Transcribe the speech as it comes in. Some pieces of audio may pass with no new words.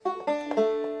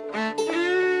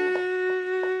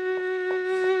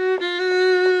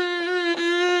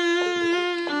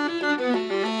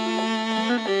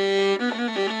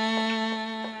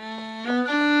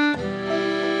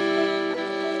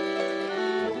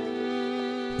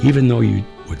Even though you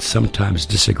would sometimes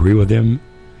disagree with him,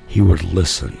 he would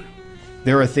listen.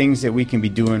 There are things that we can be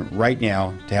doing right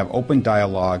now to have open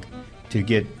dialogue, to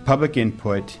get public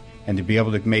input, and to be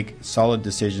able to make solid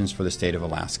decisions for the state of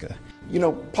Alaska. You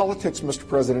know, politics, Mr.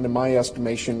 President, in my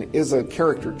estimation, is a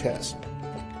character test.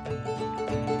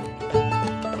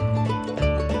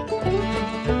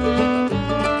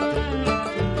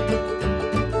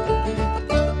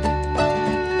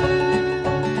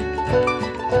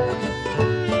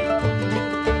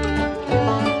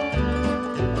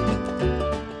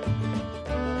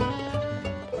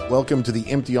 Welcome to the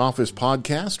Empty Office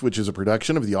Podcast, which is a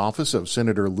production of the office of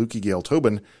Senator Lukey Gale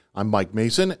Tobin. I'm Mike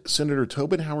Mason. Senator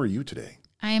Tobin, how are you today?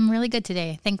 I am really good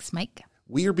today. Thanks, Mike.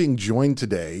 We are being joined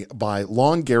today by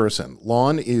Lon Garrison.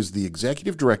 Lon is the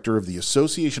Executive Director of the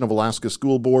Association of Alaska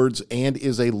School Boards and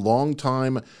is a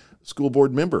longtime school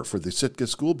board member for the Sitka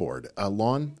School Board.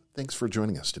 Lon, thanks for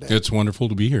joining us today. It's wonderful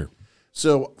to be here.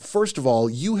 So, first of all,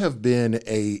 you have been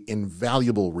an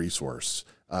invaluable resource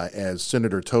as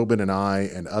Senator Tobin and I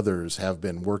and others have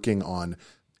been working on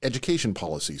education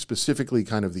policy, specifically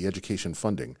kind of the education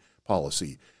funding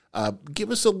policy.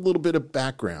 Give us a little bit of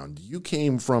background. You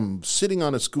came from sitting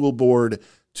on a school board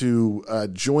to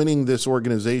joining this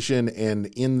organization, and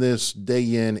in this day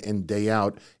in and day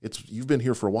out, you've been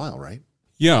here for a while, right?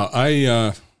 Yeah,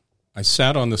 I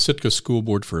sat on the Sitka School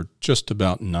Board for just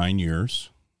about 9 years,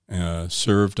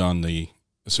 served on the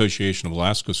Association of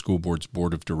Alaska School Boards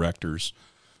Board of Directors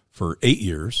for 8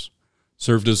 years,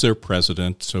 served as their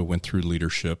president, so went through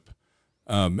leadership.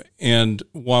 And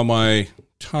while my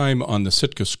time on the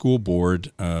Sitka School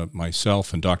Board,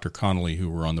 myself and Dr. Connolly, who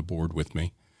were on the board with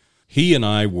me, he and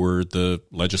I were the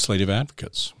legislative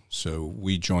advocates. So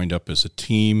we joined up as a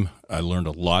team. I learned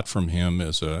a lot from him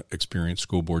as an experienced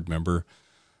school board member.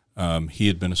 He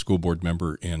had been a school board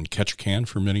member in Ketchikan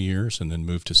for many years and then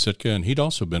moved to Sitka, and he'd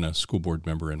also been a school board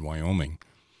member in Wyoming.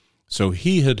 So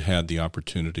he had the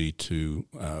opportunity to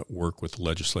work with the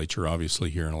legislature, obviously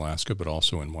here in Alaska, but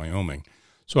also in Wyoming.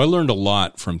 So I learned a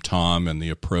lot from Tom and the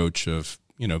approach of,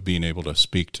 being able to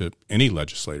speak to any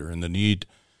legislator and the need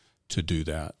to do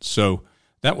that. So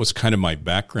that was kind of my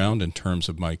background in terms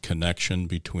of my connection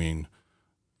between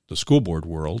the school board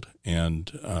world and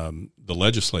the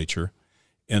legislature.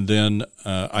 And then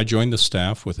I joined the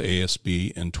staff with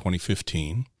ASB in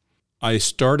 2015. I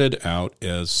started out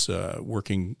as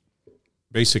working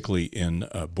basically in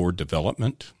board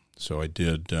development. So I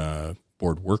did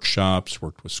board workshops,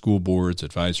 worked with school boards,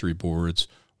 advisory boards,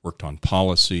 worked on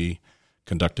policy,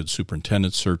 conducted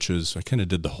superintendent searches. I kind of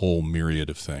did the whole myriad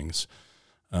of things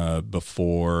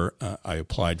before I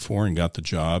applied for and got the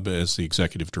job as the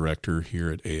executive director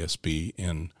here at ASB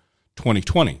in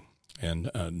 2020. And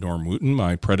Norm Wooten,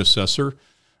 my predecessor,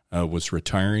 was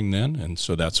retiring then, and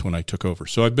so that's when I took over.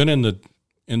 So I've been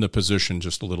in the position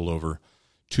just a little over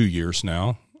 2 years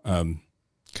now. Kind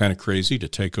of crazy to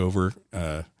take over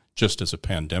just as a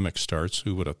pandemic starts.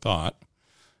 Who would have thought?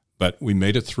 But we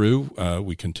made it through.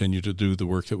 We continue to do the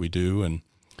work that we do,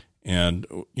 and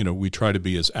we try to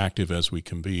be as active as we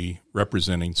can be,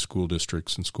 representing school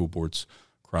districts and school boards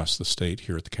across the state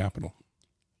here at the Capitol.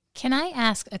 Can I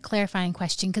ask a clarifying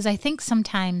question? Because I think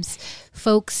sometimes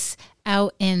folks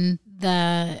out in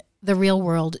the real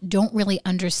world don't really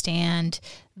understand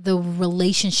the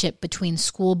relationship between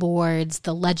school boards,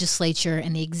 the legislature,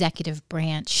 and the executive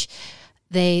branch.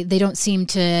 They don't seem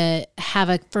to have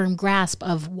a firm grasp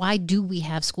of why do we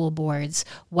have school boards?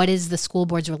 What is the school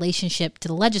board's relationship to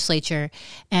the legislature?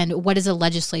 And what is the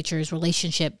legislature's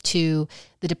relationship to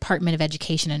the Department of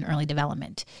Education and Early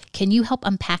Development? Can you help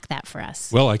unpack that for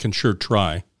us? Well, I can sure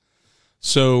try.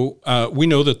 So we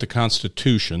know that the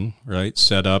Constitution, right,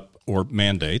 set up or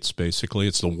mandates, basically,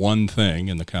 it's the one thing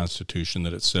in the Constitution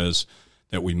that it says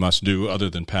that we must do other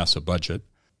than pass a budget,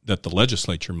 that the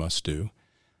legislature must do.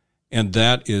 And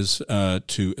that is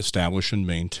to establish and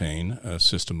maintain a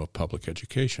system of public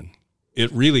education. It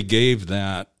really gave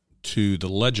that to the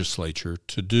legislature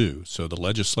to do. So the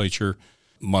legislature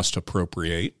must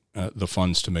appropriate the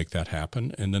funds to make that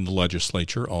happen, and then the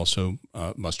legislature also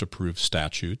must approve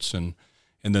statutes, and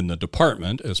then the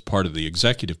department, as part of the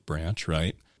executive branch,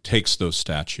 right, takes those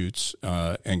statutes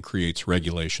and creates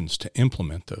regulations to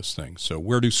implement those things. So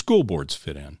where do school boards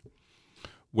fit in?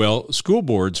 Well, school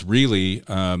boards really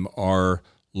are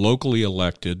locally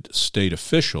elected state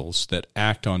officials that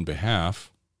act on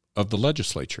behalf of the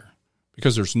legislature,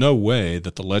 because there's no way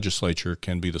that the legislature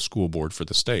can be the school board for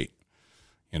the state.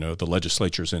 The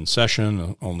legislature's in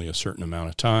session only a certain amount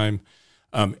of time,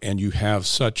 and you have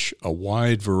such a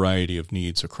wide variety of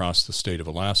needs across the state of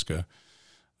Alaska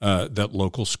that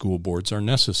local school boards are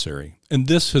necessary. And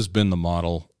this has been the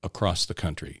model across the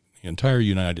country. The entire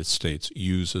United States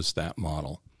uses that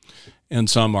model. And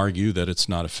some argue that it's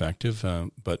not effective,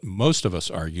 but most of us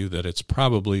argue that it's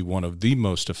probably one of the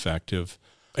most effective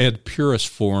and purest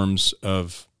forms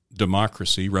of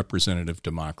democracy, representative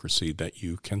democracy, that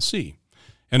you can see.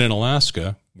 And in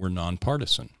Alaska, we're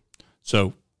nonpartisan.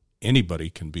 So anybody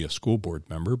can be a school board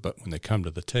member, but when they come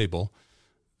to the table,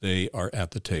 they are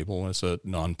at the table as a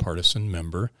nonpartisan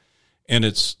member. And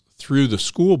it's through the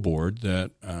school board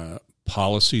that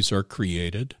policies are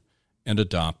created and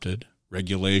adopted,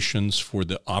 regulations for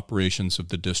the operations of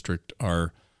the district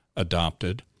are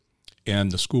adopted,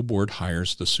 and the school board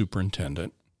hires the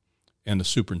superintendent. And the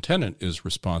superintendent is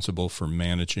responsible for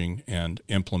managing and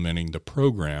implementing the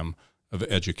program of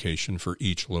education for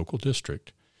each local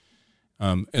district.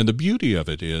 And the beauty of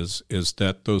it is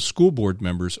that those school board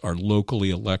members are locally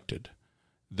elected.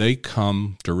 They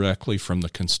come directly from the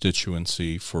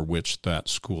constituency for which that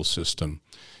school system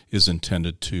is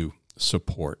intended to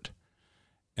support.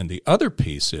 And the other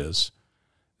piece is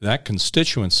that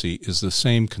constituency is the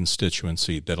same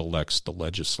constituency that elects the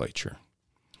legislature.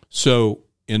 So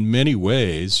in many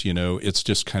ways, it's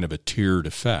just kind of a tiered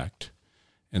effect.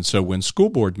 And so when school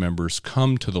board members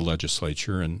come to the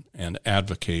legislature and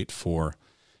advocate for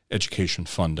education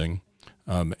funding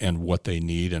and what they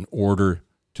need in order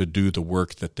to do the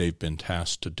work that they've been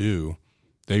tasked to do,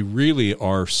 they really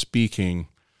are speaking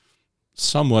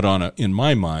somewhat on, in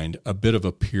my mind, a bit of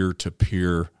a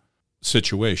peer-to-peer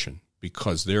situation,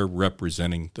 because they're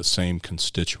representing the same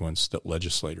constituents that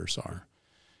legislators are.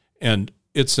 And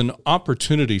it's an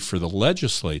opportunity for the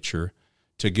legislature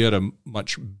to get a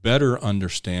much better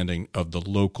understanding of the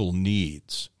local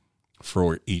needs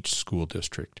for each school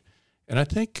district. And I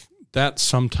think that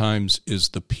sometimes is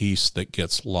the piece that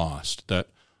gets lost, that,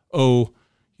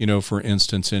 for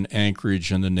instance, in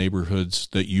Anchorage and the neighborhoods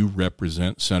that you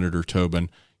represent, Senator Tobin,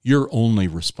 you're only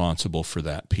responsible for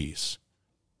that piece.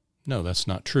 No, that's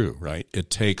not true, right? It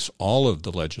takes all of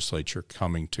the legislature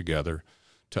coming together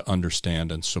to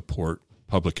understand and support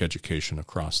public education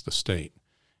across the state.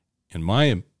 In my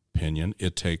opinion,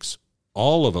 it takes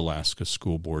all of Alaska's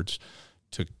school boards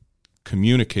to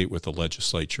communicate with the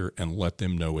legislature and let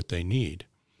them know what they need.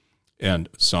 And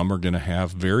some are going to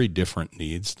have very different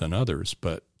needs than others,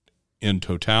 but in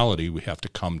totality, we have to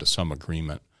come to some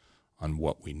agreement on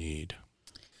what we need.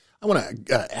 I want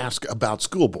to ask about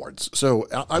school boards. So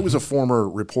I was a former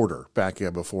reporter back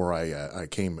before I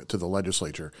came to the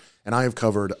legislature, and I have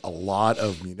covered a lot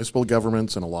of municipal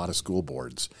governments and a lot of school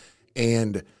boards,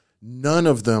 and none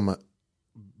of them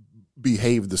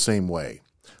behaved the same way.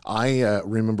 I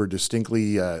remember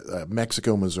distinctly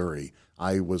Mexico, Missouri.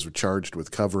 I was charged with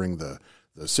covering the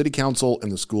city council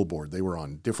and the school board. They were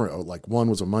on different, like one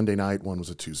was a Monday night, one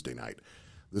was a Tuesday night.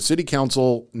 The city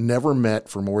council never met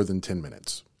for more than 10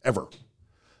 minutes. Ever.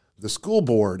 The school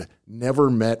board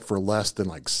never met for less than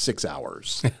 6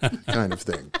 hours, kind of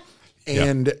thing.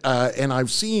 And I've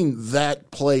seen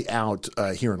that play out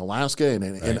here in Alaska and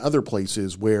in other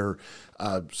places where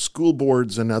school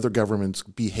boards and other governments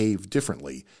behave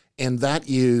differently. And that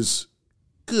is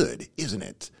good, isn't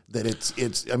it? That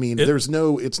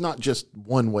it's not just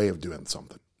one way of doing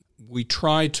something. We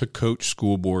try to coach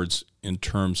school boards in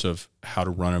terms of how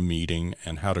to run a meeting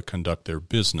and how to conduct their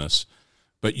business.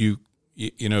 But you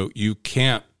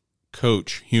can't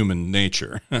coach human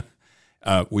nature.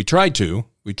 We try to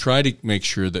make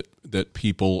sure that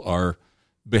people are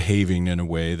behaving in a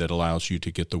way that allows you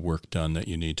to get the work done that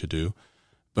you need to do.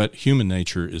 But human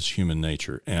nature is human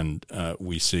nature, and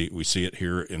we see it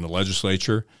here in the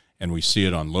legislature, and we see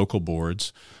it on local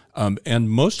boards. And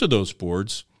most of those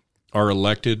boards are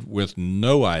elected with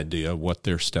no idea what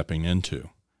they're stepping into.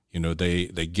 They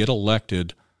get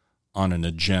elected on an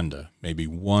agenda, maybe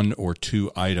one or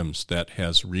two items that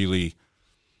has really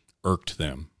irked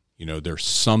them. There's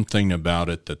something about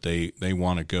it that they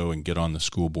want to go and get on the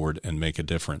school board and make a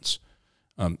difference.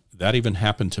 That even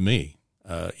happened to me.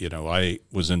 I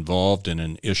was involved in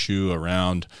an issue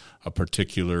around a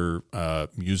particular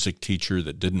music teacher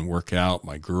that didn't work out.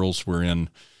 My girls were in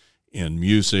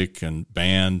music and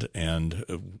band,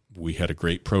 and we had a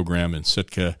great program in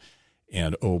Sitka,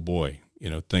 and oh boy,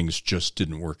 things just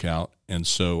didn't work out. And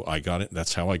so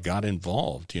that's how I got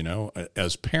involved,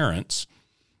 as parents.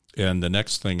 And the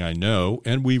next thing I know,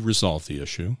 and we resolved the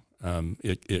issue,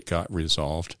 it got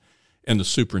resolved. And the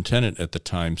superintendent at the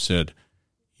time said,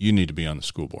 you need to be on the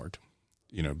school board,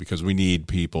 because we need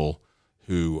people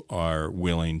who are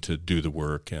willing to do the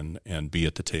work and be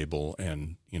at the table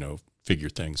and, figure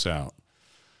things out.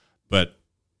 But,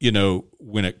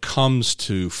 when it comes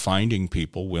to finding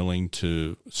people willing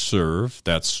to serve,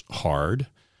 that's hard.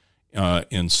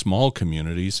 In small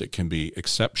communities, it can be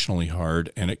exceptionally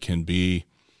hard, and it can be,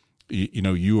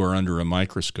 you are under a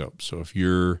microscope. So if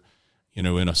you're, in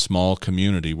a small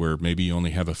community where maybe you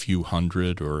only have a few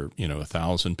hundred or,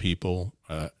 1,000 people,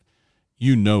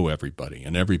 everybody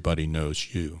and everybody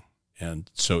knows you.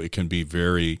 And so it can be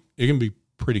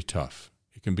pretty tough.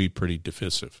 It can be pretty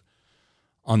divisive.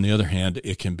 On the other hand,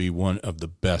 it can be one of the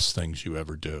best things you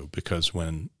ever do, because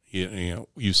when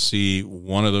you see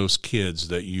one of those kids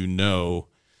that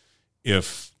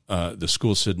if the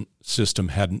school system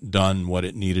hadn't done what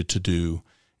it needed to do,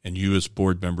 and you as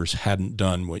board members hadn't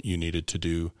done what you needed to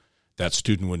do, that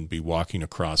student wouldn't be walking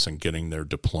across and getting their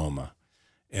diploma.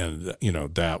 And,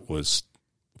 that was,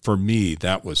 for me,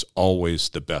 that was always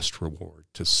the best reward,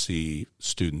 to see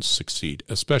students succeed,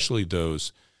 especially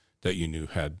those that you knew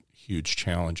had huge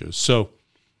challenges. So,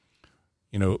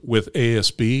 with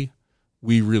ASB,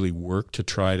 we really work to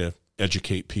try to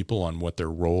educate people on what their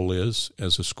role is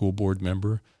as a school board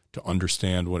member, to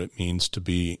understand what it means to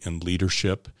be in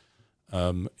leadership,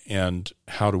 and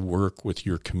how to work with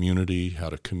your community, how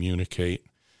to communicate.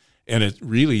 And it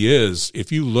really is,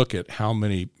 if you look at how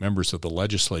many members of the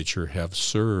legislature have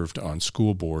served on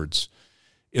school boards,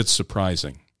 it's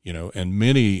surprising, and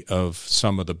many of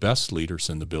some of the best leaders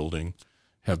in the building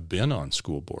have been on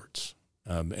school boards,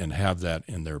 and have that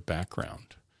in their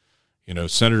background.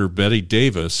 Senator Betty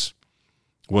Davis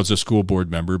was a school board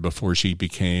member before she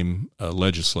became a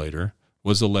legislator,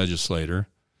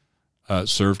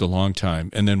 served a long time,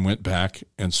 and then went back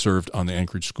and served on the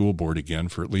Anchorage School Board again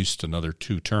for at least another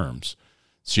 2 terms.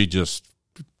 She just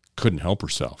couldn't help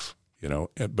herself,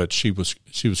 but she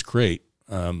was great,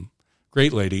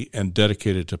 great lady, and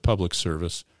dedicated to public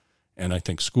service. And I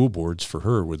think school boards for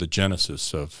her were the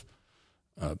genesis of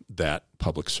that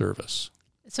public service.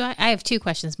 So I have 2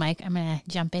 questions, Mike. I'm going to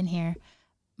jump in here.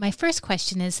 My first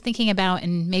question is thinking about,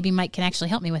 and maybe Mike can actually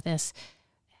help me with this,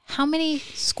 how many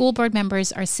school board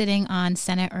members are sitting on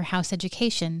Senate or House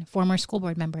Education, former school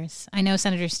board members? I know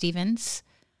Senator Stevens,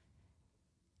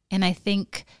 and I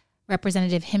think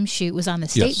Representative Himshoot was on the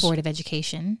State Board of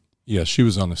Education. Yes, she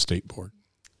was on the state board.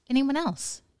 Anyone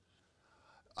else?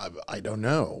 I don't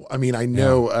know. I mean, I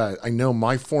know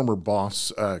my former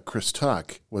boss, Chris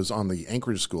Tuck, was on the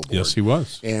Anchorage School Board. Yes, he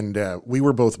was. And we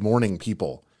were both morning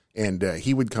people. And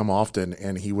he would come often,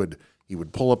 and he would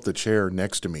pull up the chair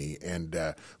next to me,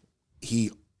 and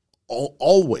he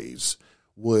always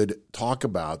would talk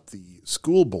about the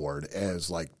school board as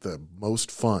like the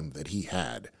most fun that he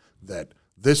had, that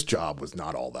this job was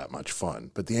not all that much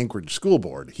fun, but the Anchorage School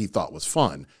Board he thought was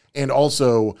fun, and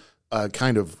also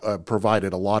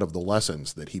provided a lot of the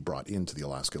lessons that he brought into the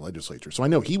Alaska legislature. So I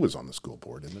know he was on the school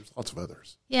board, and there's lots of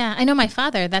others. Yeah, I know my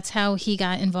father, that's how he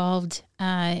got involved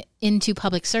into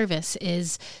public service,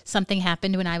 is something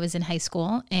happened when I was in high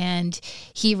school, and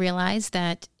he realized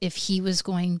that if he was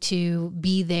going to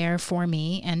be there for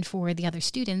me and for the other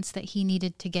students, that he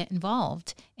needed to get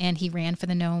involved. And he ran for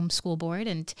the Nome School Board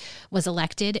and was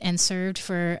elected and served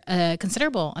for a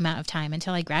considerable amount of time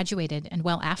until I graduated and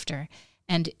well after.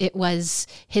 And it was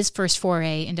his first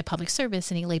foray into public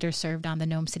service, and he later served on the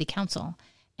Nome City Council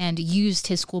and used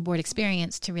his school board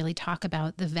experience to really talk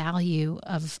about the value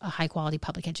of a high-quality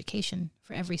public education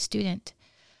for every student.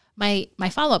 My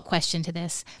follow-up question to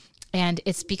this, and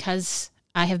it's because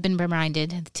I have been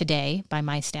reminded today by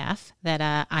my staff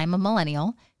that I'm a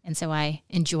millennial, and so I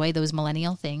enjoy those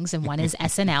millennial things, and one is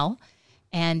SNL.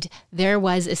 And there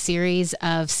was a series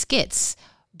of skits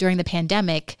during the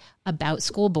pandemic about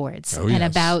school boards and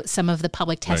about some of the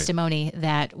public testimony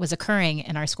that was occurring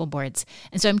in our school boards.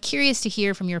 And so I'm curious to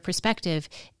hear from your perspective,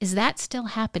 is that still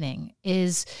happening?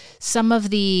 Is some of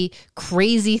the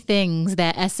crazy things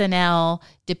that SNL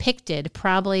depicted,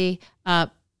 probably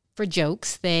for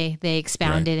jokes, they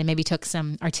expounded and maybe took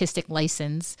some artistic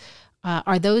license,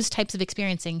 are those types of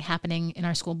experiencing happening in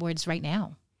our school boards right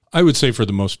now? I would say for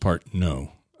the most part,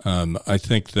 no. I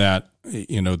think that,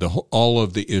 all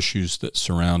of the issues that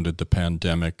surrounded the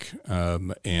pandemic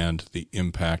and the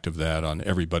impact of that on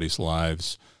everybody's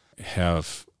lives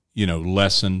have,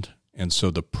 lessened. And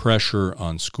so the pressure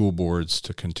on school boards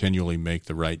to continually make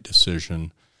the right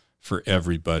decision for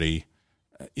everybody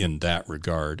in that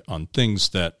regard on things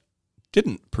that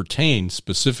didn't pertain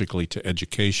specifically to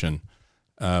education,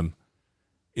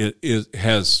 it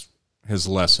has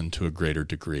lessened to a greater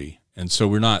degree. And so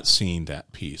we're not seeing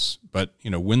that piece. But,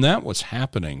 when that was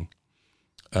happening,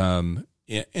 and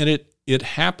it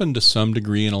happened to some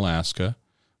degree in Alaska,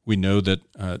 we know that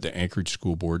the Anchorage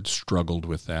School Board struggled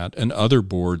with that, and other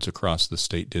boards across the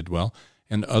state did well,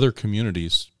 and other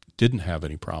communities didn't have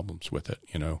any problems with it,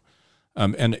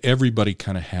 and everybody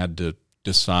kind of had to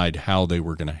decide how they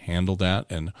were going to handle that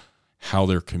and how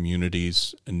their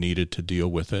communities needed to deal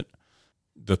with it.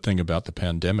 The thing about the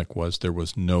pandemic was there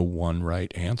was no one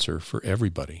right answer for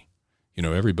everybody.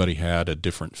 Everybody had a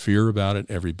different fear about it.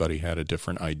 Everybody had a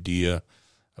different idea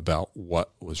about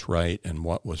what was right and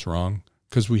what was wrong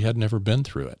because we had never been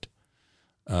through it.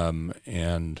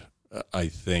 And I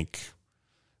think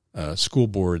school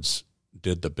boards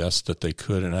did the best that they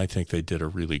could, and I think they did a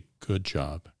really good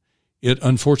job. It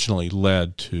unfortunately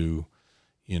led to,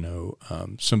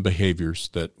 some behaviors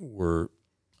that were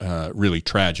really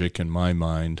tragic in my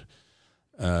mind,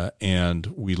 and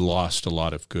we lost a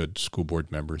lot of good school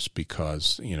board members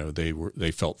because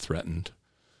they felt threatened.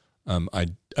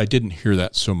 I didn't hear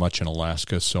that so much in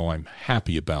Alaska, so I'm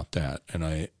happy about that.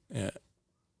 And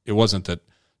it wasn't that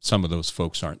some of those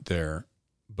folks aren't there,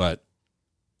 but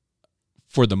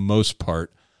for the most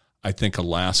part, I think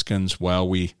Alaskans, while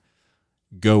we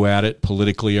go at it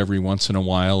politically every once in a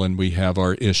while and we have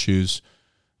our issues,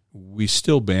 we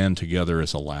still band together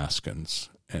as Alaskans.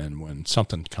 And when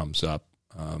something comes up,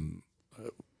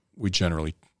 we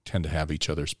generally tend to have each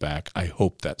other's back. I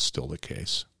hope that's still the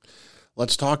case.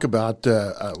 Let's talk about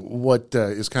what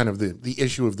is kind of the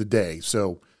issue of the day.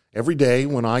 So every day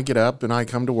when I get up and I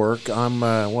come to work,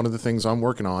 one of the things I'm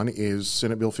working on is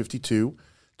Senate Bill 52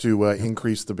 to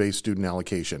increase the base student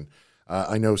allocation.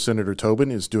 I know Senator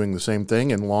Tobin is doing the same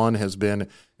thing, and Lon has been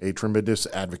a tremendous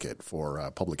advocate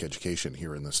for public education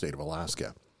here in the state of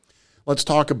Alaska. Let's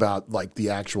talk about like the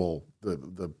actual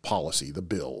the policy, the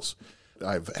bills.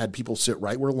 I've had people sit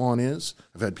right where Lon is.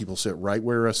 I've had people sit right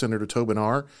where Senator Tobin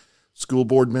are. School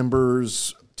board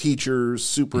members, teachers,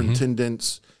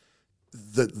 superintendents.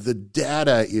 The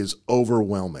data is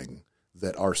overwhelming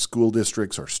that our school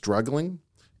districts are struggling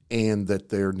and that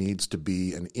there needs to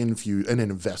be an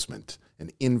investment,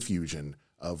 an infusion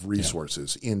of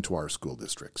resources into our school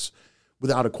districts,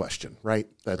 without a question. Right?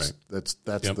 That's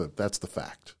the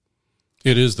fact.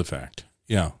 It is the fact.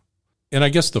 Yeah, and I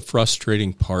guess the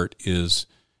frustrating part is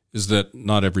that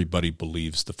not everybody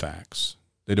believes the facts.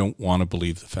 They don't want to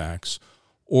believe the facts,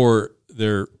 or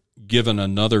they're given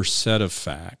another set of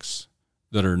facts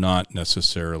that are not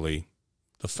necessarily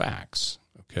the facts.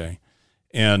 Okay,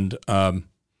 and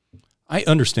I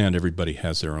understand everybody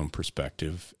has their own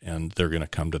perspective, and they're going to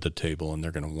come to the table and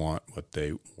they're going to want what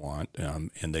they want,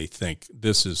 and they think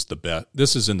this is the best.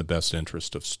 This is in the best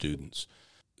interest of students.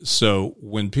 So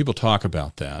when people talk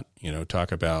about that,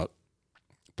 talk about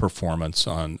performance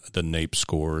on the NAEP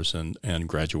scores and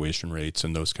graduation rates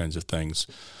and those kinds of things,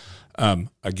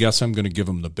 I guess I'm going to give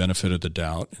them the benefit of the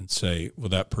doubt and say, well,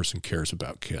 that person cares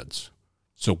about kids.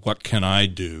 So what can I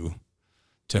do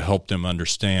to help them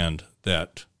understand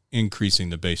that increasing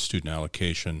the base student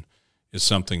allocation is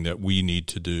something that we need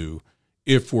to do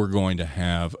if we're going to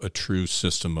have a true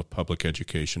system of public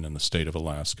education in the state of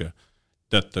Alaska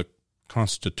that the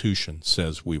Constitution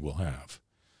says we will have.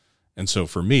 And so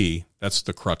for me, that's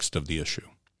the crux of the issue.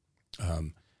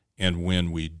 And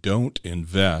when we don't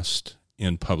invest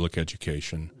in public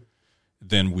education,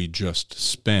 then we just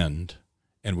spend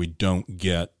and we don't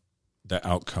get the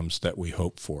outcomes that we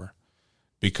hope for,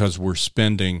 because we're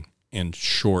spending in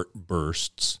short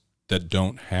bursts that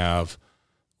don't have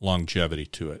longevity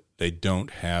to it. They don't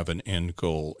have an end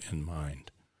goal in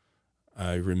mind.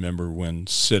 I remember when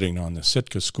sitting on the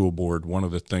Sitka School Board, one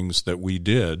of the things that we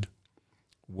did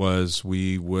was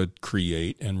we would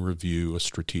create and review a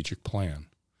strategic plan.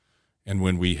 And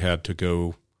when we had to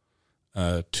go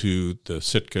to the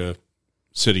Sitka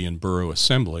City and Borough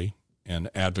Assembly and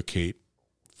advocate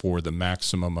for the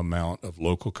maximum amount of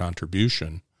local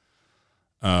contribution,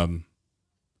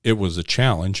 it was a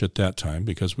challenge at that time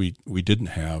because we didn't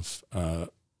have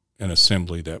an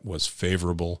assembly that was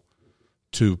favorable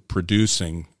to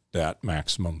producing that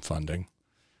maximum funding.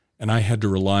 And I had to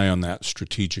rely on that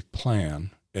strategic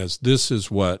plan, as this is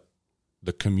what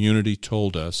the community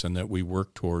told us and that we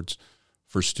work towards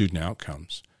for student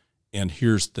outcomes. And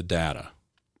here's the data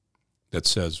that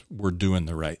says we're doing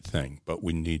the right thing, but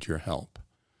we need your help.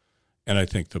 And I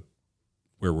think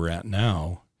where we're at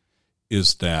now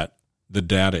is that the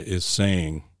data is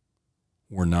saying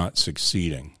we're not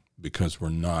succeeding because we're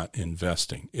not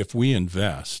investing. If we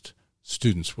invest,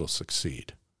 students will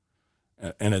succeed.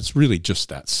 And it's really just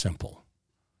that simple.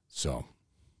 So,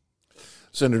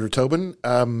 Senator Tobin,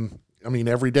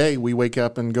 every day we wake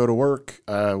up and go to work.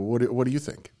 What do you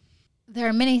think? There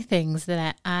are many things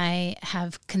that I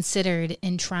have considered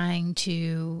in trying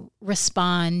to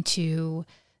respond to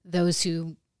those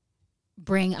who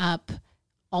bring up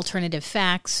alternative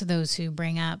facts, those who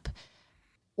bring up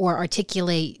or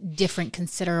articulate different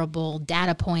considerable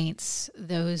data points,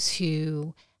 those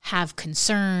who have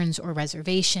concerns or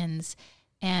reservations.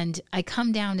 And I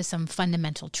come down to some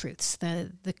fundamental truths,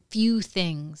 the few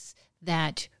things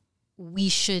that we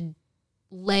should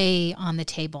lay on the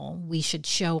table. We should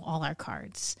show all our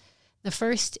cards. The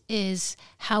first is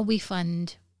how we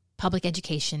fund public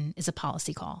education is a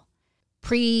policy call.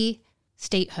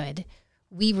 Pre-statehood,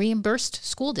 we reimbursed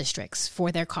school districts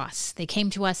for their costs. They came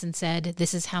to us and said,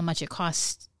 this is how much it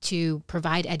costs to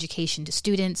provide education to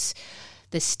students.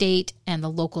 The state and the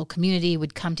local community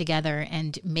would come together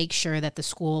and make sure that the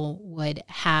school would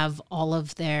have all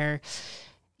of their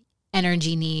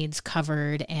energy needs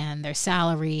covered and their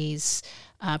salaries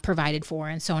provided for,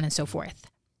 and so on and so forth.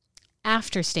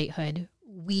 After statehood,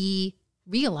 we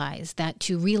realized that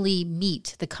to really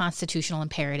meet the constitutional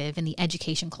imperative in the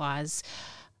education clause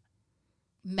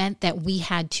meant that we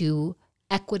had to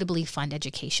equitably fund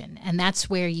education. And that's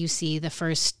where you see the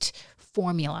first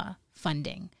formula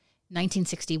funding,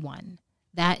 1961.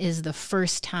 That is the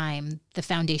first time the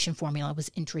foundation formula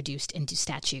was introduced into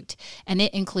statute. And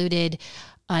it included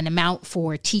an amount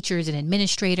for teachers and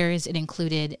administrators. It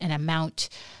included an amount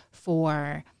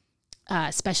for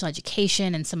special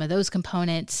education and some of those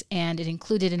components. And it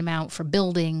included an amount for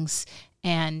buildings.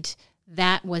 And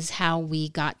that was how we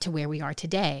got to where we are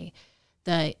today.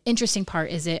 The interesting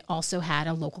part is it also had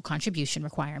a local contribution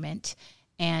requirement.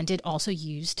 And it also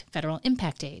used federal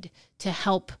impact aid to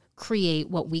help create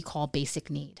what we call basic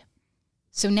need.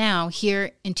 So now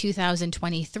here in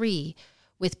 2023,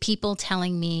 with people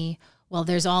telling me, well,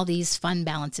 there's all these fund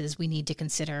balances we need to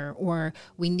consider, or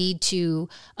we need to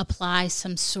apply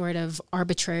some sort of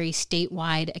arbitrary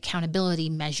statewide accountability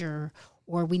measure,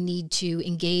 or we need to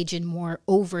engage in more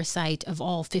oversight of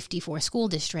all 54 school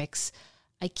districts,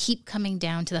 I keep coming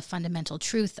down to the fundamental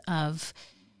truth of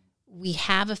we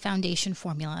have a foundation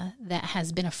formula that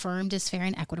has been affirmed as fair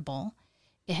and equitable.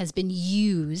 It has been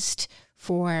used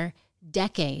for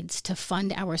decades to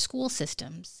fund our school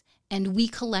systems. And we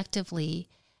collectively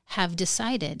have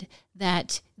decided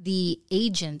that the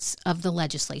agents of the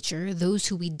legislature, those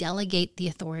who we delegate the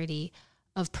authority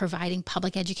of providing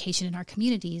public education in our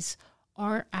communities,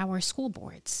 are our school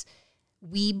boards.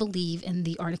 We believe in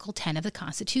the Article 10 of the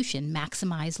Constitution,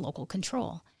 maximize local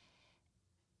control.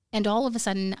 And all of a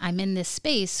sudden, I'm in this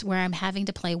space where I'm having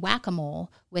to play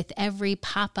whack-a-mole with every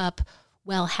pop-up,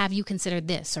 well, have you considered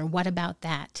this, or what about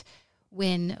that?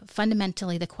 When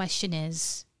fundamentally the question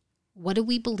is, what do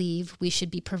we believe we should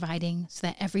be providing so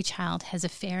that every child has a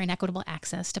fair and equitable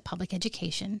access to public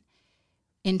education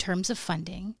in terms of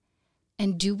funding?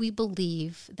 And do we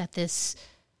believe that this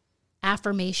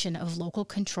affirmation of local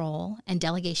control and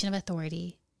delegation of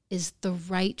authority is the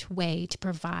right way to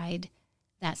provide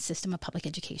that system of public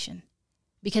education?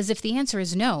 Because if the answer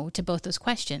is no to both those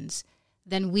questions,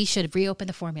 then we should reopen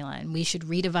the formula and we should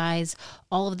redevise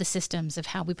all of the systems of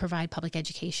how we provide public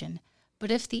education. But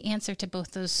if the answer to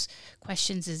both those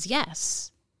questions is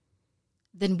yes,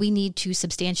 then we need to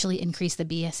substantially increase the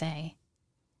BSA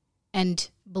and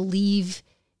believe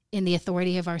in the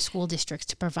authority of our school districts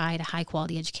to provide a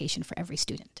high-quality education for every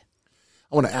student.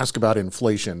 I want to ask about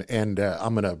inflation, and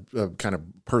I'm going to kind of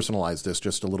personalize this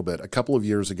just a little bit. A couple of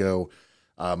years ago,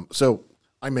 so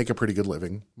I make a pretty good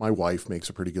living. My wife makes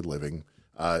a pretty good living.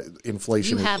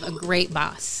 Inflation. You have a great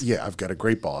boss. Yeah, I've got a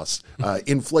great boss.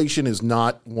 Inflation is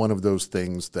not one of those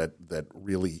things that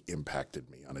really impacted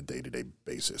me on a day-to-day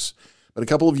basis. But a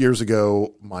couple of years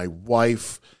ago, my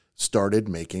wife started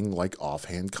making like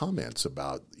offhand comments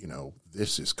about,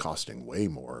 this is costing way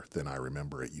more than I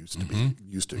remember it used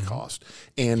to cost.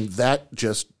 And that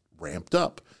just ramped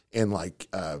up. And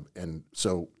and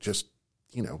so just,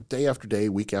 day after day,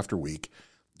 week after week,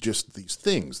 just these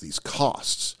things, these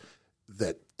costs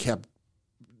that kept,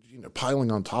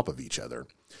 piling on top of each other.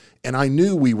 And I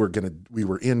knew we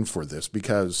were in for this,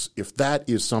 because if that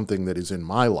is something that is in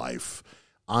my life,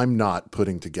 I'm not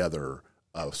putting together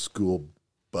a school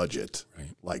budget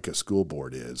like a school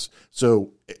board is.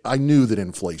 So I knew that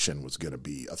inflation was going to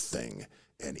be a thing,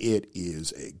 and it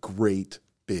is a great,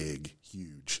 big,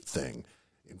 huge thing.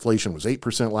 Inflation was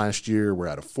 8% last year. We're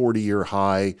at a 40-year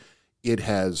high. It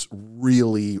has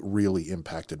really, really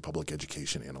impacted public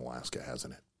education in Alaska,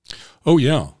 hasn't it? Oh,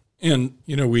 yeah. And,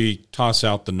 we toss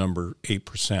out the number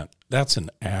 8%. That's an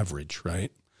average,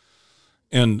 right?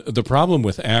 And the problem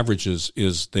with averages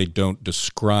is they don't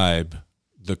describe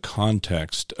the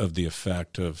context of the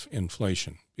effect of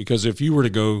inflation. Because if you were to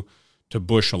go to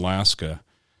Bush, Alaska,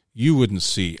 you wouldn't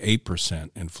see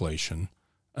 8% inflation.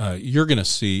 You're going to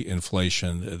see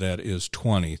inflation that is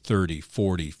 20, 30,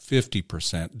 40,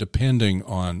 50%, depending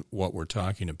on what we're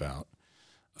talking about.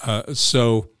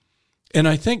 And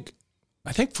I think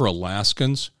for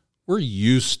Alaskans, we're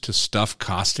used to stuff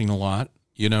costing a lot,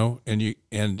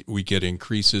 and we get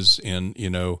increases in,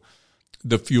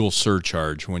 the fuel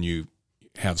surcharge when you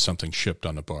have something shipped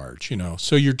on a barge,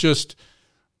 So you're just,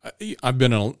 I've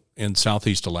been in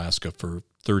Southeast Alaska for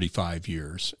 35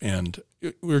 years, and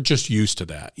we're just used to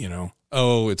that,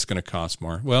 Oh, it's going to cost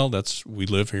more. Well, we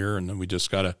live here, and then we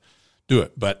just got to do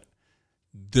it. But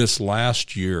this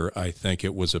last year, I think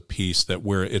it was a piece that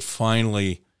where it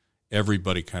finally,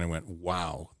 everybody kind of went,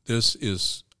 wow, this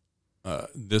is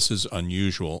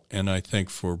unusual. And I think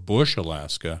for Bush,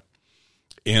 Alaska,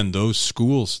 and those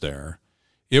schools there,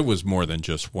 it was more than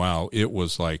just wow. It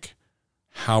was like,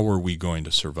 how are we going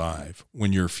to survive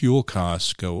when your fuel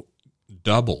costs go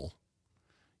double,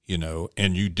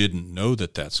 and you didn't know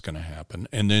that that's going to happen.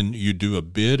 And then you do a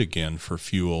bid again for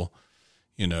fuel,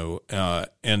 and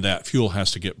that fuel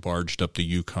has to get barged up the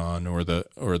Yukon or the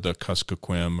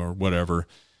Kuskokwim or whatever.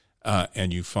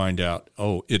 And you find out,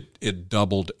 it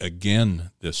doubled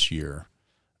again this year.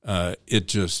 You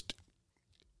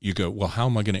go, well, how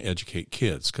am I going to educate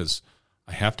kids? Because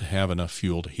I have to have enough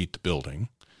fuel to heat the building.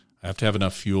 I have to have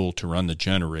enough fuel to run the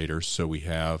generators so we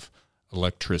have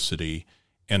electricity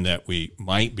and that we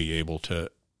might be able to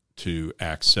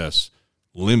access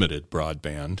limited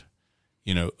broadband.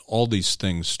 All these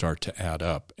things start to add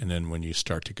up. And then when you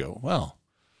start to go, well,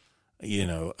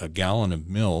 a gallon of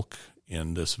milk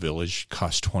in this village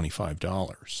costs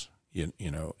 $25,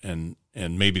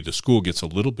 and maybe the school gets a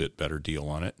little bit better deal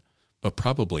on it, but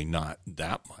probably not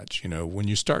that much. When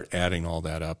you start adding all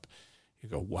that up, you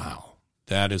go, wow,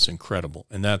 that is incredible.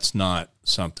 And that's not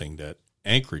something that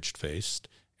Anchorage faced.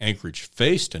 Anchorage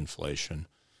faced inflation,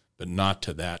 but not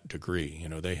to that degree.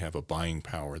 They have a buying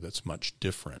power that's much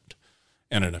different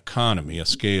and an economy, a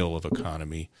scale of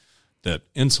economy that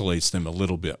insulates them a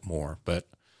little bit more. But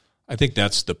I think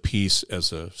that's the piece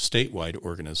as a statewide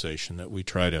organization that we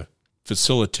try to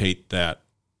facilitate that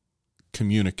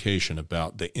communication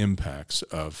about the impacts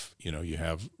of, you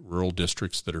have rural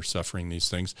districts that are suffering these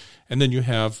things, and then you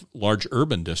have large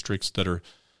urban districts that are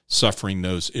suffering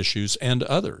those issues and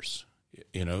others,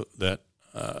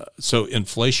 so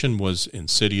inflation was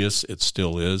insidious. It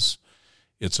still is.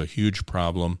 It's a huge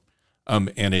problem,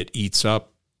 and it eats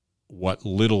up what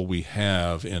little we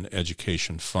have in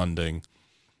education funding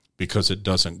because it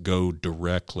doesn't go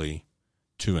directly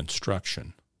to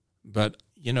instruction. But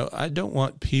I don't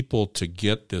want people to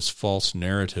get this false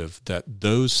narrative that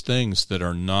those things that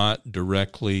are not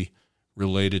directly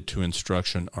related to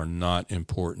instruction are not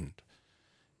important.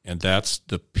 And that's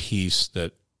the piece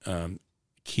that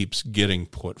keeps getting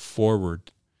put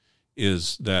forward,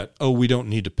 is that, we don't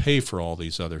need to pay for all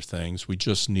these other things. We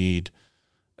just need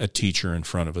a teacher in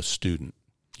front of a student.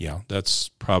 Yeah, that's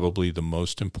probably the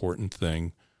most important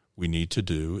thing we need to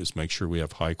do, is make sure we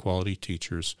have high-quality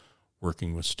teachers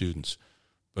working with students.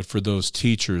 But for those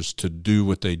teachers to do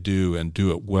what they do and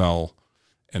do it well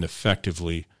and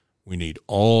effectively, we need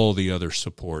all the other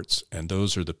supports, and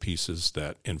those are the pieces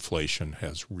that inflation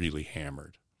has really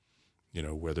hammered.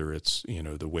 Whether it's,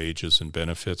 the wages and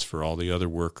benefits for all the other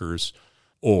workers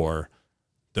or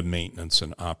the maintenance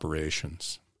and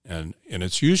operations. And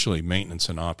it's usually maintenance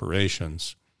and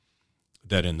operations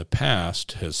that in the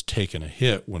past has taken a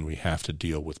hit when we have to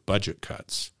deal with budget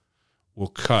cuts. We'll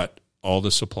cut all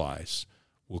the supplies.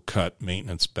 We'll cut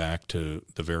maintenance back to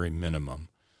the very minimum.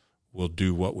 We'll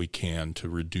do what we can to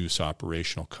reduce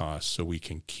operational costs so we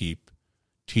can keep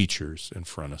teachers in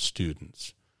front of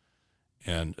students.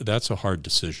 And that's a hard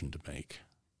decision to make.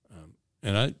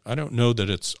 And I don't know that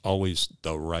it's always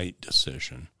the right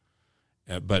decision.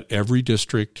 But every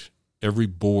district, every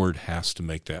board has to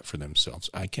make that for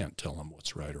themselves. I can't tell them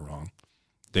what's right or wrong.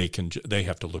 They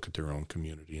have to look at their own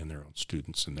community and their own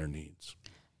students and their needs.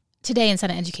 Today in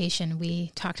Senate Education,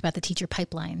 we talked about the teacher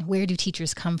pipeline. Where do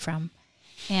teachers come from?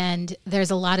 And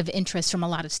there's a lot of interest from a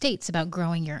lot of states about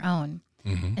growing your own.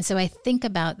 Mm-hmm. And so I think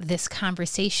about this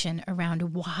conversation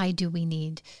around why do we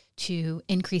need to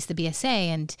increase the BSA?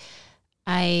 And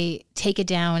I take it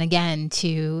down again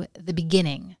to the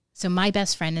beginning. So my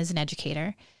best friend is an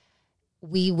educator.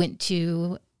 We went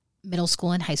to middle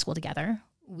school and high school together.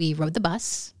 We rode the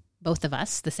bus, both of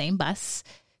us, the same bus,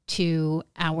 to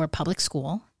our public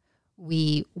school.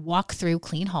 We walked through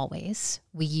clean hallways.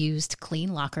 We used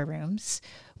clean locker rooms.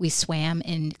 We swam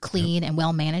in clean and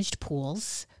well-managed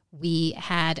pools. We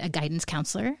had a guidance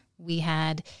counselor. We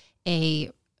had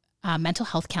a mental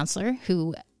health counselor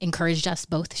who encouraged us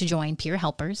both to join peer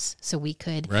helpers so we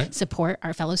could support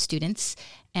our fellow students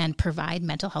and provide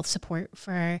mental health support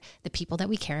for the people that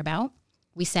we care about.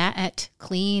 We sat at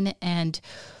clean and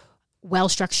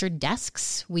well-structured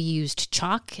desks. We used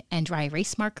chalk and dry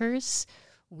erase markers.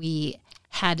 We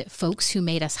had folks who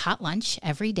made us hot lunch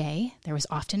every day. There was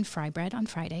often fry bread on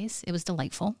Fridays. It was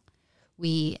delightful.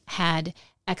 We had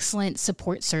excellent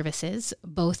support services.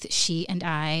 Both she and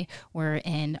I were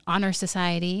in honor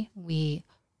society. We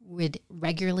would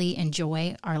regularly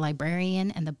enjoy our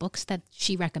librarian and the books that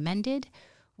she recommended.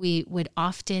 We would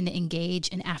often engage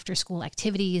in after-school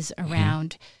activities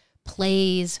around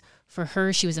plays. For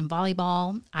her, she was in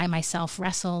volleyball. I myself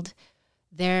wrestled.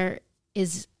 There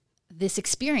is this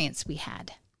experience we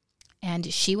had.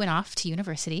 And she went off to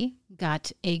university,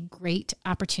 got a great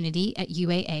opportunity at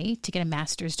UAA to get a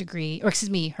master's degree,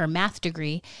 her math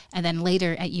degree, and then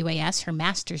later at UAS, her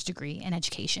master's degree in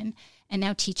education, and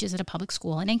now teaches at a public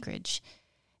school in Anchorage.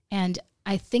 And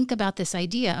I think about this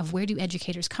idea of where do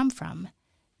educators come from?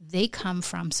 They come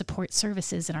from support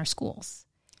services in our schools.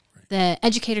 The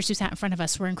educators who sat in front of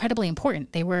us were incredibly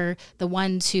important. They were the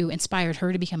ones who inspired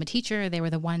her to become a teacher. They were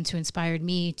the ones who inspired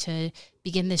me to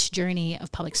begin this journey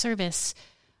of public service.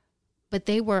 But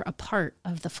they were a part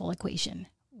of the full equation.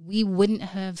 We wouldn't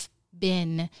have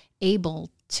been able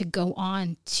to go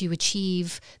on to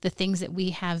achieve the things that we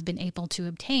have been able to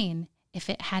obtain if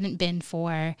it hadn't been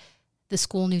for the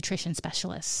school nutrition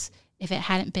specialists, if it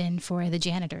hadn't been for the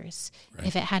janitors,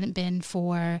 if it hadn't been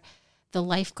for the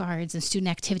lifeguards and student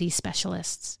activity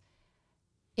specialists.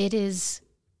 It is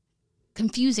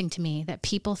confusing to me that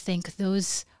people think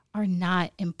those are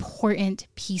not important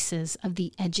pieces of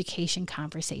the education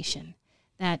conversation,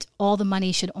 that all the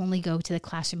money should only go to the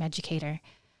classroom educator.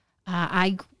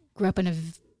 I grew up in a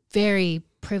very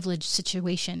privileged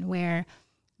situation where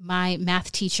my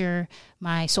math teacher,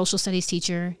 my social studies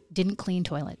teacher didn't clean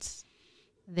toilets.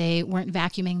 They weren't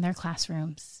vacuuming their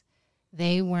classrooms.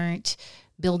 They weren't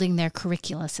building their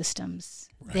curricula systems.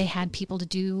 Right. They had people to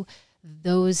do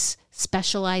those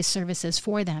specialized services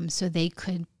for them so they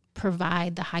could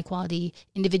provide the high quality,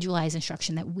 individualized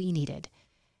instruction that we needed.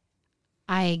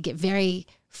 I get very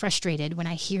frustrated when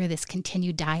I hear this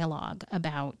continued dialogue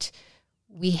about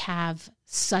we have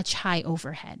such high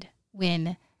overhead,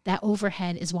 when that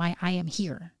overhead is why I am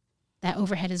here. That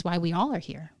overhead is why we all are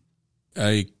here.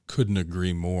 I couldn't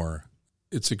agree more.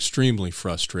 It's extremely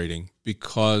frustrating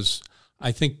because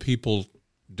I think people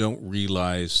don't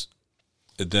realize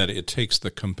that it takes the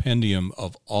compendium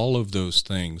of all of those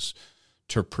things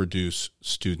to produce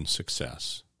student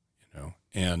success,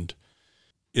 and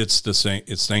it's the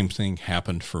same thing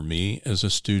happened for me as a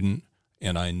student.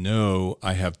 And I know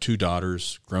I have two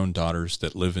daughters, grown daughters,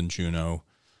 that live in Juneau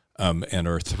and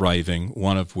are thriving,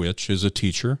 one of which is a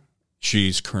teacher.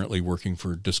 She's currently working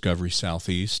for Discovery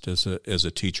Southeast as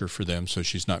a teacher for them, so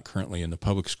she's not currently in the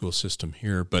public school system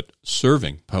here, but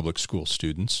serving public school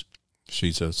students.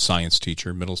 She's a science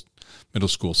teacher, middle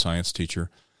school science teacher.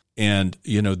 And,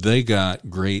 they got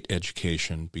great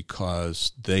education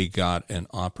because they got an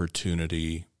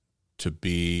opportunity to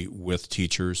be with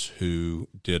teachers who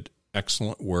did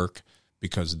excellent work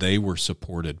because they were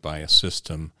supported by a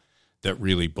system that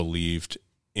really believed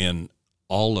in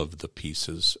all of the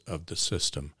pieces of the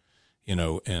system,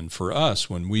 and for us,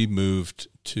 when we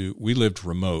lived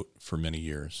remote for many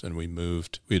years, and we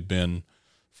had been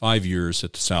 5 years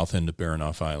at the south end of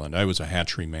Baranof Island. I was a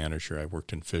hatchery manager. I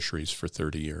worked in fisheries for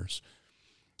 30 years.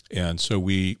 And so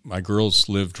my girls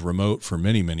lived remote for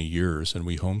many, many years, and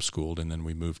we homeschooled, and then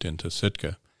we moved into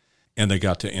Sitka, and they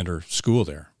got to enter school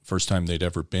there. First time they'd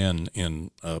ever been in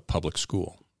a public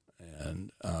school,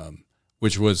 and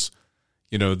which was,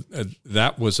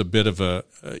 that was a bit of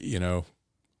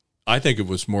I think it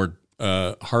was more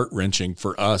heart-wrenching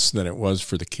for us than it was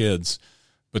for the kids,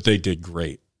 but they did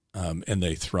great, and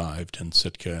they thrived in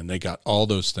Sitka, and they got all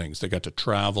those things. They got to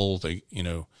travel.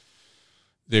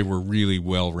 They were really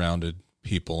well-rounded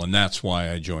people, and that's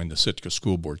why I joined the Sitka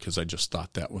School Board, because I just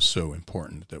thought that was so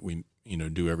important that we,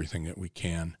 do everything that we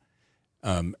can.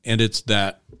 And it's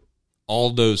that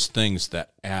all those things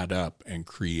that add up and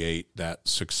create that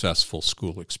successful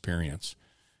school experience.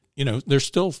 There's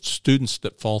still students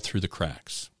that fall through the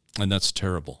cracks, and that's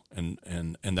terrible.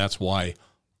 And that's why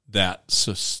that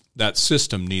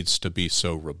system needs to be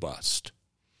so robust.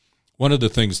 One of the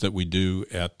things that we do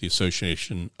at the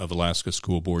Association of Alaska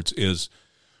School Boards is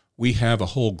we have a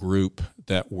whole group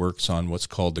that works on what's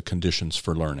called the Conditions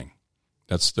for Learning.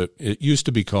 It used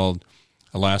to be called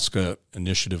Alaska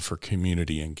Initiative for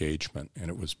Community Engagement, and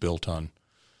it was built on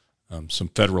some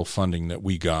federal funding that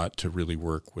we got to really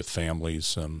work with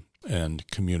families and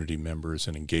community members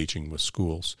and engaging with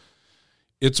schools.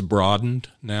 It's broadened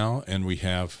now, and we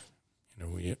have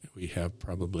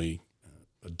probably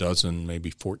a dozen, maybe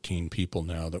 14 people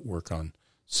now that work on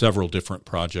several different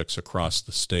projects across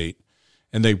the state,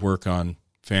 and they work on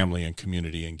family and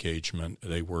community engagement.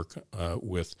 They work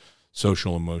with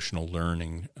social emotional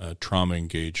learning,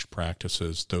 trauma-engaged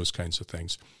practices, those kinds of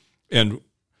things. And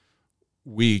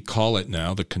we call it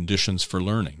now the conditions for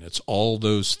learning. It's all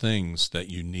those things that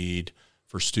you need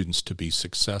for students to be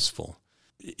successful.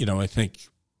 I think,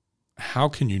 how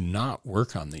can you not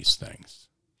work on these things?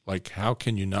 Like, how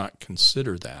can you not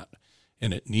consider that?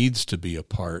 And it needs to be a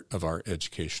part of our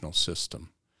educational system.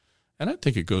 And I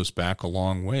think it goes back a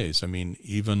long ways. I mean,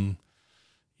 even,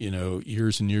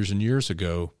 years and years and years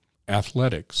ago,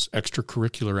 athletics,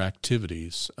 extracurricular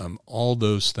activities, all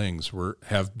those things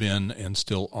have been and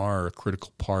still are a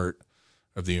critical part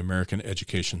of the American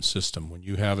education system. When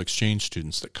you have exchange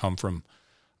students that come from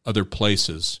other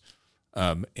places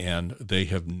and they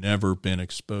have never been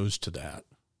exposed to that,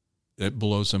 it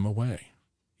blows them away,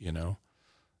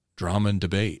 Drama and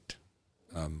debate.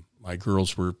 My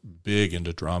girls were big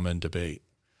into drama and debate.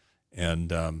 And,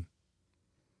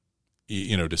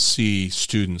 to see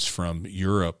students from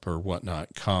Europe or whatnot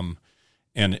come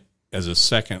and as a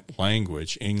second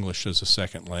language, English as a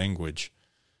second language,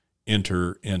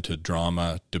 enter into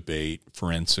drama, debate,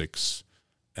 forensics,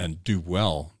 and do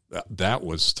well, that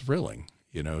was thrilling,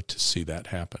 to see that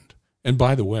happen. And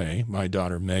by the way, my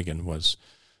daughter Megan was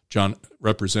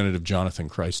Representative Jonathan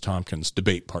Christ Tompkins'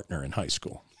 debate partner in high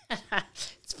school.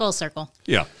 It's full circle.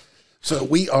 Yeah. So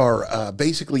we are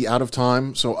basically out of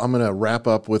time, so I'm going to wrap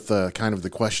up with kind of the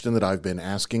question that I've been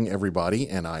asking everybody,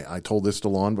 and I told this to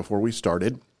Lon before we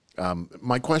started.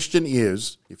 My question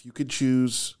is, if you could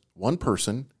choose one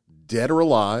person, dead or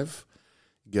alive,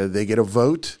 they get a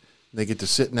vote, they get to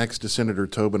sit next to Senator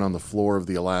Tobin on the floor of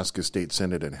the Alaska State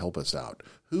Senate and help us out,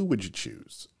 who would you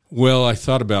choose? Well, I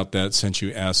thought about that since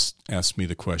you asked me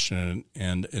the question,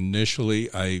 and initially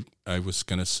I was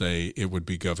going to say it would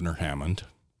be Governor Hammond.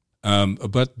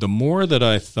 But the more that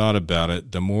I thought about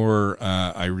it, the more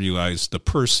I realized the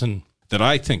person that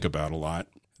I think about a lot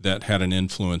that had an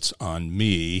influence on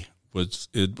me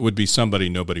would be somebody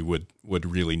nobody would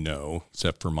really know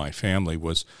except for my family,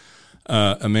 was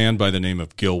a man by the name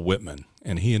of Gil Whitman,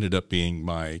 and he ended up being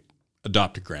my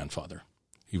adopted grandfather.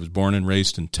 He was born and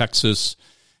raised in Texas,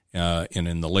 and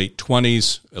in the late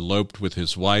 20s, eloped with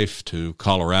his wife to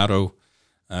Colorado,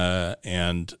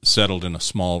 and settled in a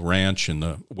small ranch in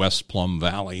the West Plum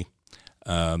Valley,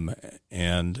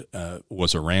 and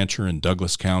was a rancher in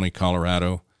Douglas County,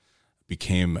 Colorado,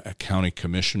 became a county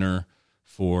commissioner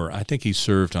I think he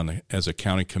served as a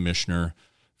county commissioner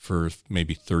for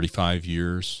maybe 35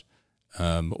 years,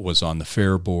 was on the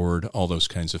fair board, all those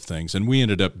kinds of things. And we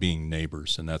ended up being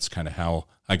neighbors, and that's kind of how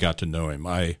I got to know him.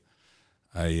 I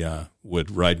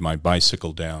would ride my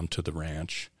bicycle down to the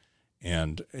ranch,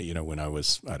 and, when I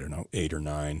was, 8 or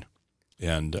 9,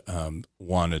 and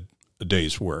wanted a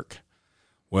day's work.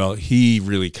 Well, he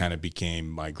really kind of became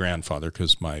my grandfather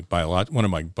because one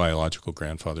of my biological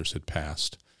grandfathers had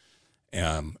passed.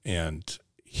 And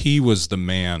he was the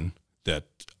man that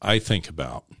I think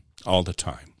about all the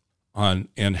time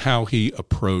and how he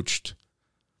approached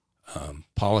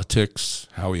politics,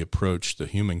 how he approached the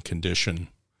human condition,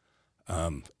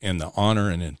 and the honor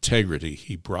and integrity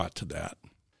he brought to that.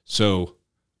 So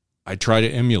I try to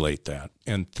emulate that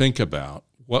and think about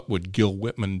what would Gil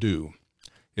Whitman do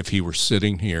if he were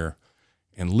sitting here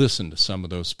and listen to some of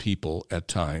those people at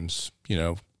times,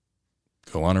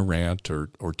 go on a rant or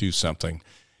do something.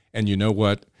 And you know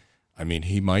what? I mean,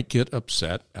 he might get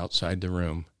upset outside the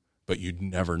room, but you'd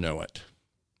never know it.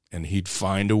 And he'd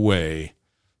find a way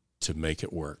to make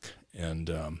it work.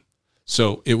 And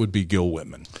so it would be Gil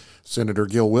Whitman. Senator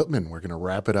Gil Whitman. We're going to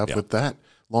wrap it up with that.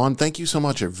 Lon, thank you so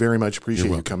much. I very much appreciate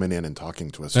you coming in and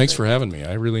talking to us Thanks today. for having me.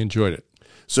 I really enjoyed it.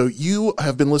 So you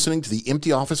have been listening to the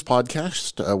Empty Office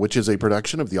Podcast, which is a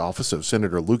production of the office of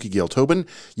Senator Lukey Gale Tobin.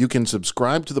 You can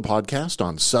subscribe to the podcast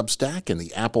on Substack and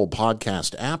the Apple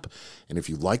Podcast app. And if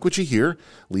you like what you hear,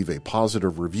 leave a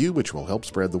positive review, which will help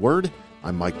spread the word.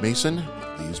 I'm Mike Mason.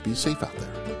 Please be safe out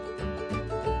there.